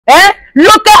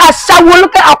Look at Ashawo,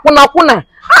 look at Akuna.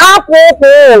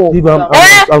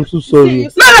 I'm so sorry.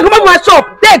 No, come on my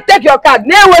shop. Take your card.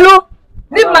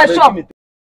 Leave my shop.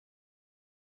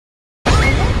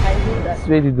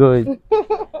 Swear to God.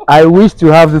 I wish to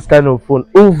have this kind of phone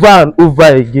over and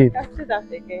over again.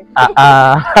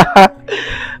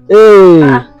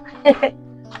 Hey.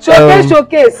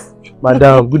 Showcase.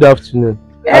 Madam, good afternoon.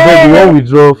 I beg you want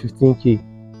withdraw 15k.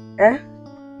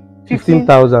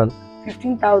 15,000.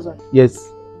 15,000.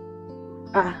 Yes.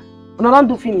 No, don't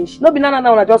do finish. No be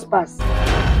now I just pass.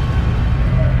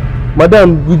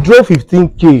 Madam, withdraw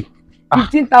 15k.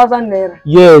 15,000 naira.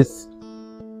 Yes.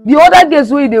 The other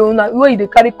days where they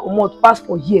carry commode pass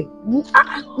for here.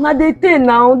 Now they tell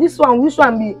now this one, which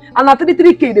one be? And at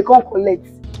 33k they can't collect.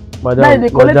 Madam, now they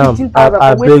collect 15,000.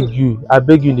 I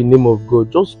beg you in the name of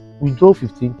God, just withdraw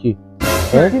 15k.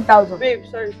 15,000. Babe,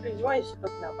 sorry, please. What is she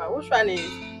talking about? Which one is?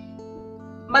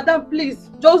 Madam, please,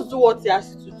 just do what he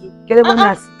asks you to do.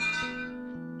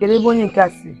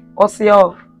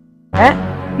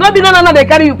 No, they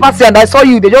carry you pass here and I saw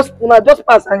you. They just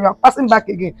pass and you are passing back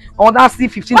again. On that see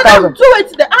 15,000.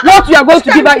 What you are going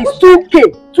to give her is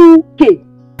 2k.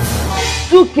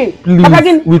 2k.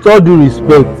 Please, with all due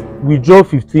respect, withdraw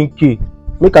 15k.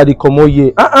 Make her the come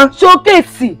here.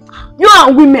 Showcase. You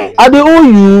are women. I dey owe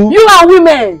you. You are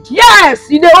women. Yes,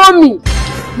 you dey owe me.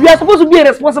 You are supposed to be a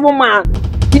responsible man.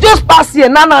 You just pass here.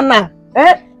 Nah.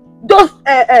 Just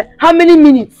how many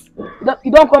minutes?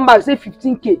 You don't come back. Say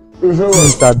 15k. Please,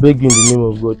 I beg you in the name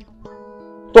of God.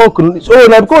 Talk. Oh,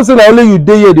 now because say only you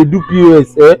dey here they do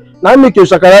POS. Now make your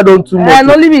shakara don too much.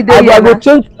 Only me dey here. I go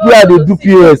change where they do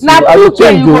POS. Now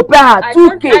 2k you go pay her.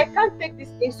 2k. I can't take this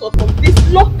insult from this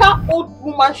local old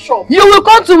woman shop. You will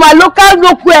come to my local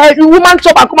woman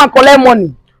shop and come and collect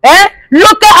money.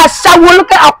 Look at Ashawo,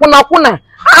 look at Akuna.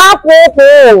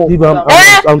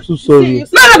 I'm so sorry.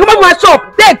 No, come on my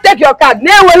shop. Take your card.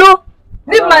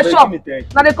 Leave my shop.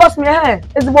 Now they cost me.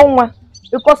 It's the one.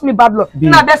 It cost me bad luck.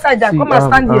 Now that side, come and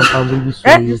stand here. I'm really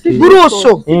sorry. Guru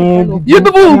show. You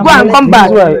people will go and come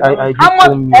back. How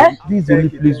much? This is the only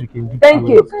place we can do. Thank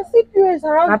you. You can see POS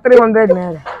around 300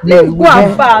 naira. Let's go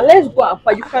and far. Let's go and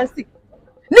far. You can see.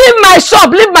 Leave my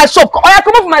shop. Leave my shop. Oh, yeah,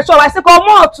 come up from my shop. I say come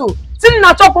out too. See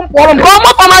na shop come up from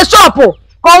my shop.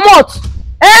 Come out.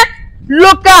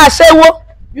 Look at Ashewo.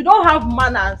 You don't have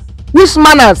manners. Which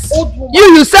manners?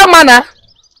 You sell manner.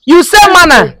 You sell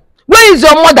manner. Where is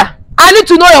your mother? I need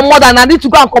to know your mother and I need to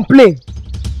go and complain.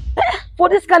 For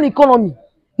this kind of economy,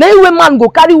 now you man go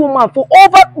carry woman for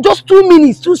over just 2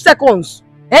 minutes, 2 seconds.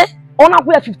 On up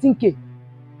where 15k.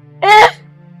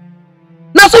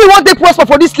 Now so you want to prosper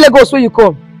for this Lagos where you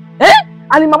come.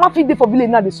 And the mama feed day for village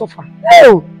now they suffer.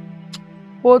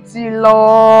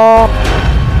 Potilo.